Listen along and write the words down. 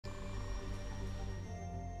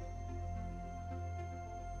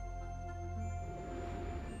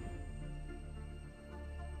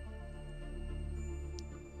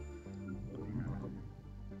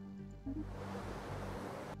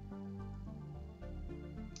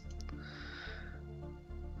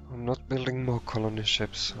not building more colony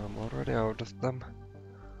ships, I'm already out of them.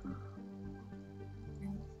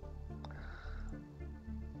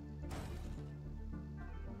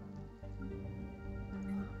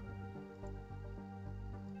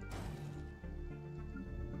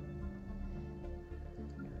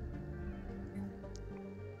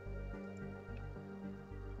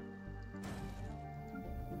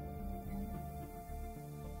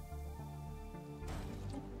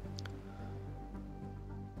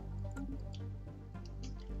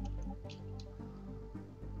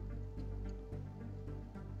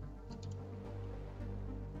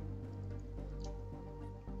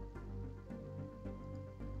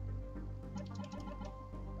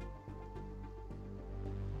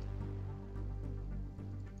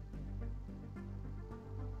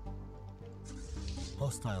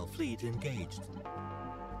 Hostile fleet engaged.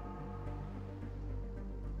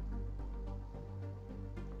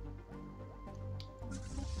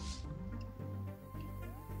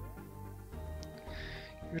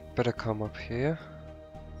 You'd better come up here.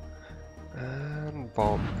 And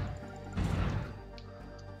bomb.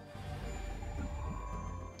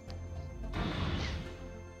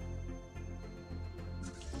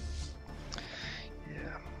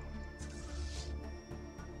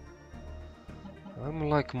 I'm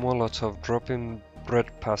like Molotov, dropping bread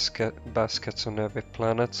baskets on every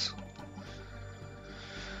planet.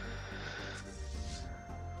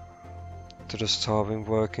 To the starving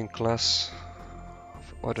working class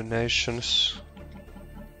of other nations.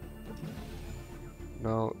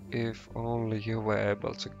 Now, if only you were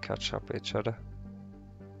able to catch up each other.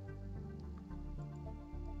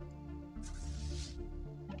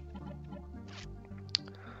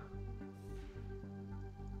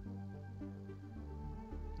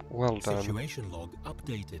 Well done. Situation log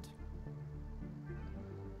updated.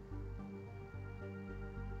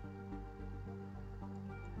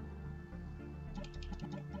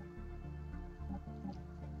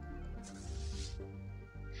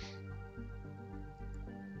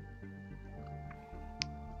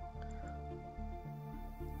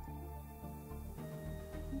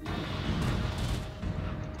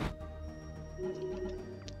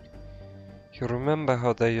 You remember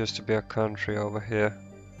how there used to be a country over here?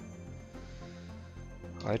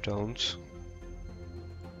 I don't.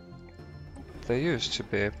 There used to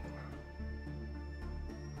be.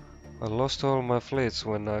 I lost all my fleets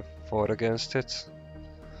when I fought against it.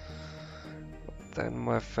 But then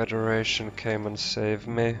my federation came and saved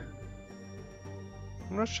me.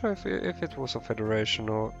 I'm not sure if it was a federation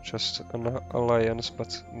or just an alliance,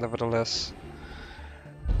 but nevertheless.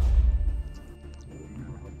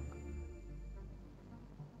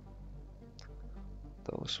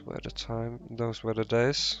 Those were the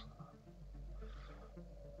days.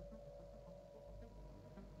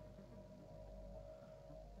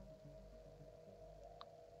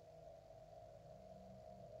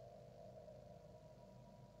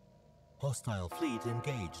 Hostile fleet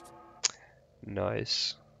engaged.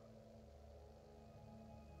 Nice.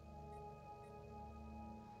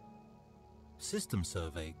 System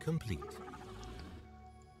survey complete.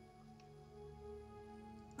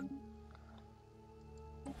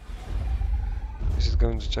 Is it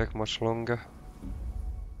going to take much longer?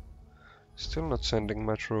 Still not sending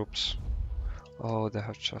my troops. Oh, they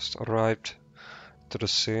have just arrived to the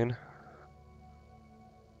scene.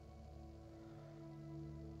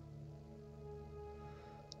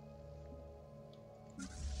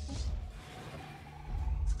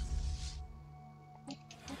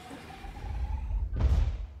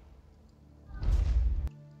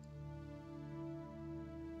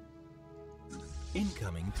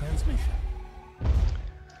 Incoming transmission.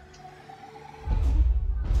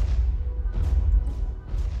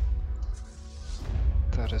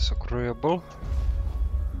 That is agreeable.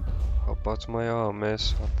 How about my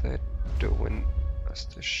armies? Are they doing as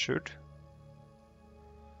they should?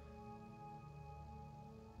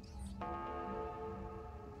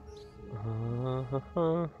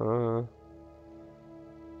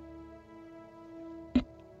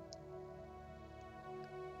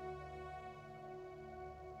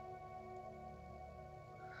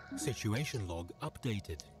 Situation log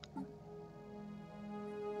updated.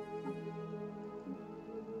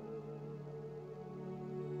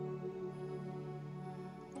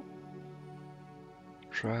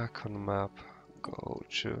 Track on map, go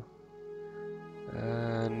to.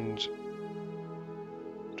 And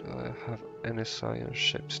do I have any science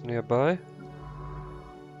ships nearby?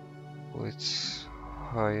 With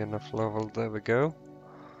high enough level, there we go.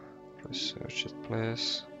 Research it,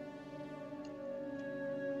 please.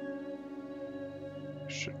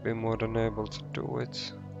 Should be more than able to do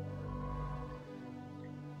it.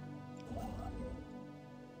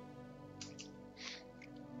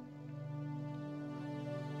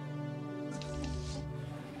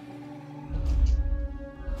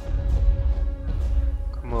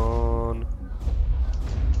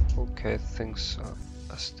 Okay, things are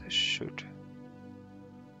as they should.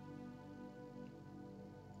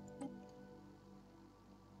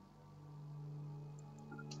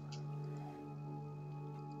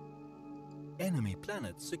 Enemy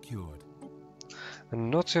planet secured. And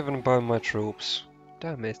not even by my troops.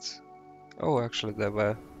 Damn it. Oh, actually they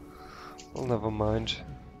were. Well, never mind.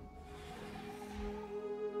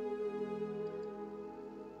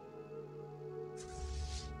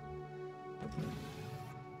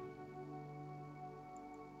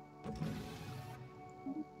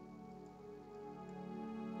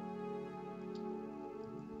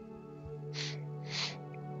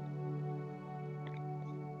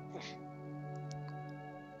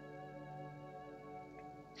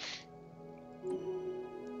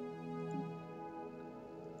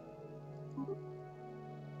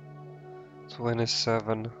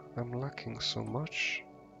 $27. I'm lacking so much.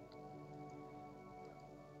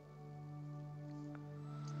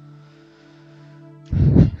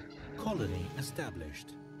 Colony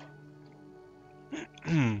established.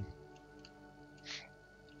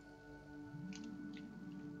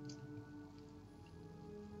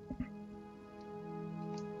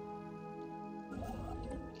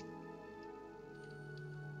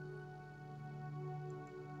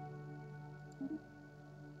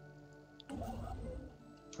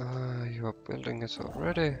 You are building it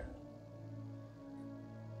already?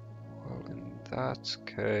 Well, in that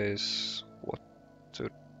case, what to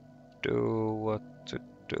do?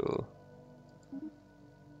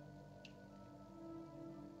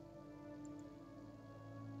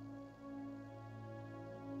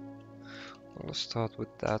 I'll start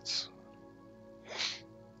with that.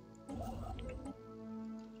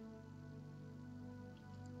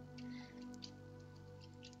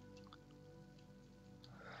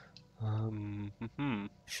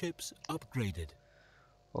 Ships upgraded.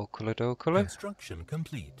 Okule. Construction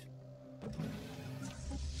complete.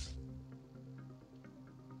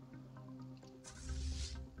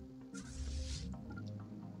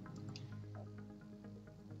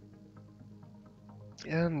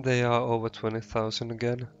 And they are over 20,000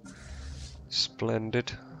 again.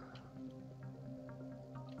 Splendid.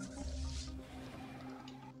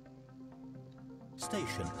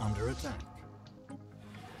 Station under attack.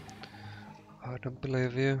 I don't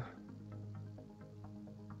believe you.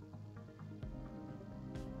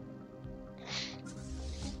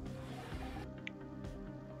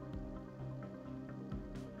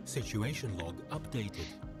 Situation log updated.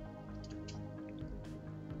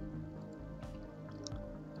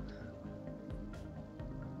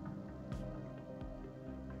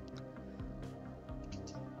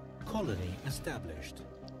 Colony established.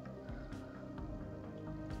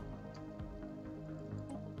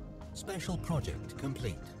 Special project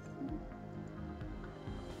complete.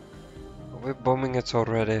 Are we bombing it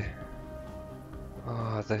already?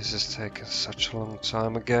 Oh, this is taking such a long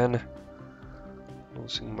time again.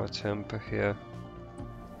 Losing my temper here.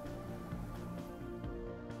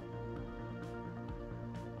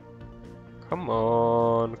 Come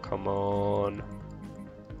on.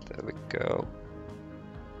 There we go.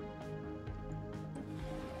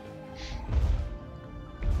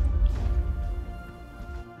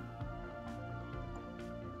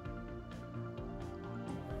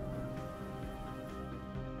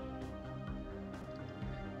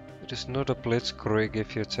 It is not a blitzkrieg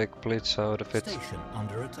if you take blitz out of it. Station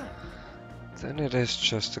under attack. Then it is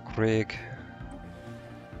just a krieg.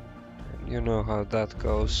 And you know how that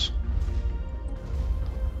goes.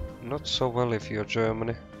 Not so well if you're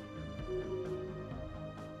Germany.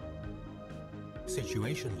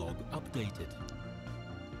 Situation log updated.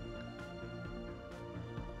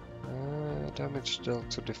 Damage dealt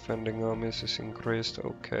to defending armies is increased,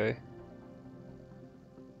 okay.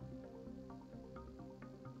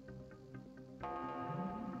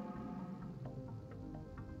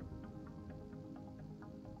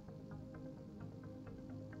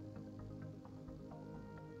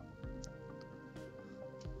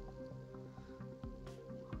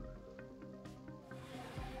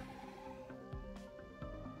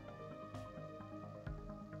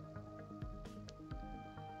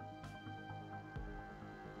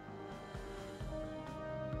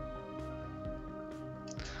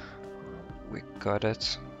 We got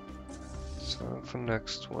it. Time for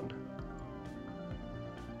next one.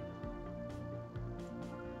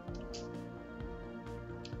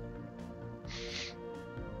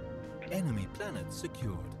 Enemy planet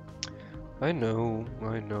secured. I know.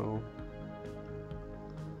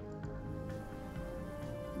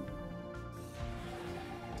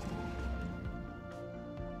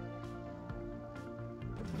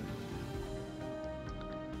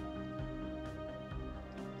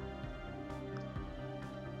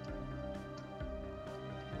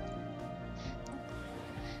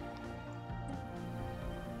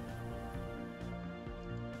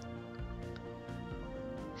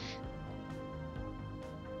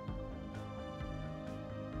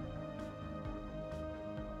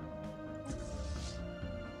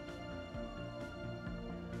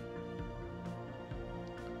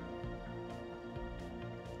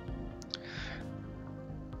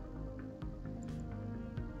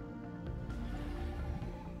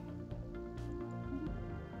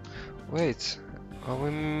 Wait, are we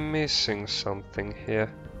missing something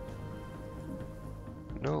here?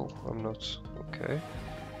 No, I'm not. Okay.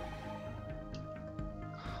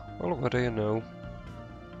 Well, what do you know?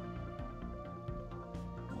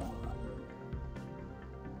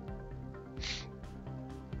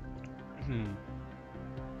 Hmm.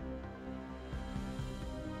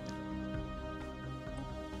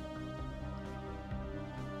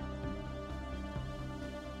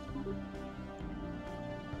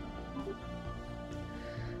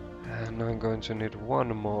 And I'm going to need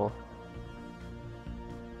one more.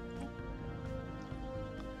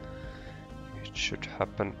 It should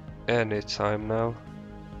happen anytime now.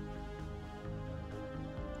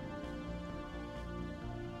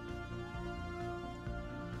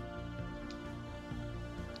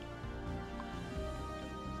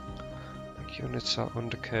 Units are on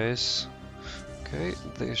the case. Okay,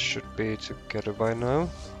 these should be together by now.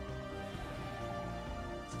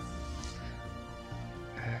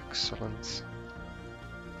 Excellent.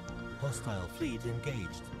 Hostile fleet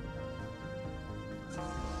engaged.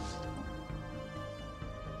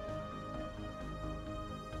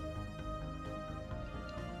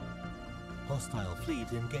 Hostile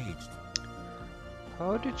fleet engaged.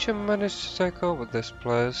 How did you manage to take over this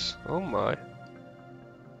place? Oh my.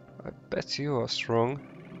 I bet you are strong.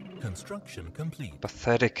 Construction complete.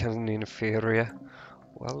 Pathetic and inferior.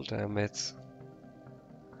 Well, damn it.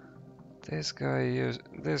 These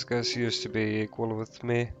guys used to be equal with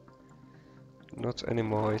me. Not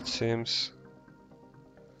anymore, it seems.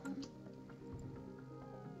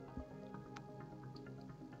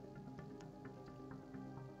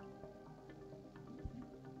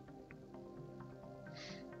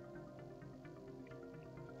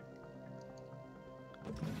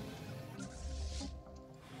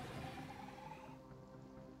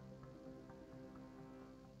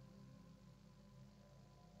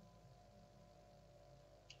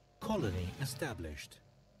 Colony established.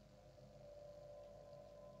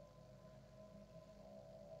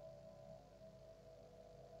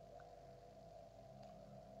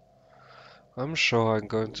 I'm sure I'm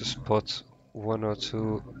going to spot one or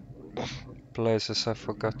two places I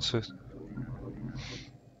forgot to.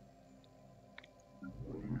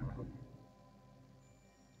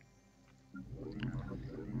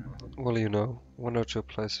 Well, you know, one or two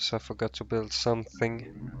places I forgot to build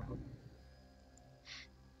something.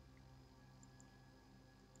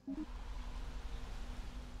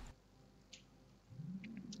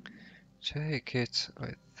 Take it.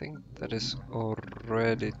 I think that is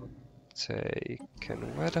already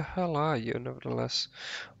taken. Where the hell are you, nevertheless?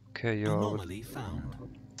 Okay, you are with... Anomaly found.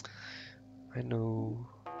 I know.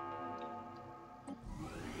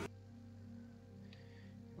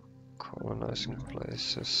 Colonizing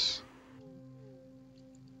places.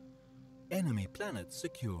 Enemy planet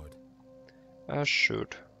secured. As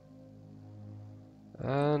should.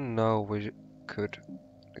 And now we could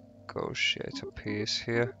negotiate a peace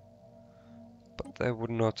here. But they would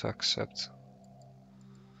not accept.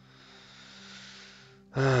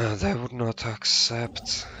 They would not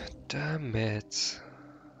accept. Damn it.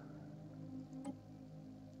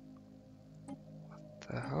 What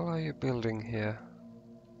the hell are you building here?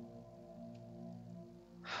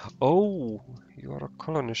 Oh, you are a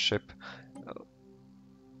colony ship.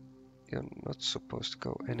 You're not supposed to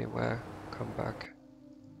go anywhere. Come back.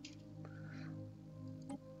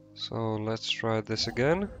 So let's try this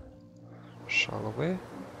again. Shall we?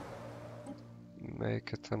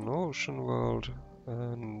 Make it an ocean world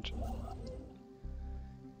and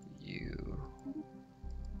you.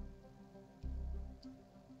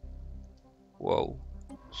 Whoa,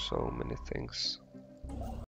 so many things.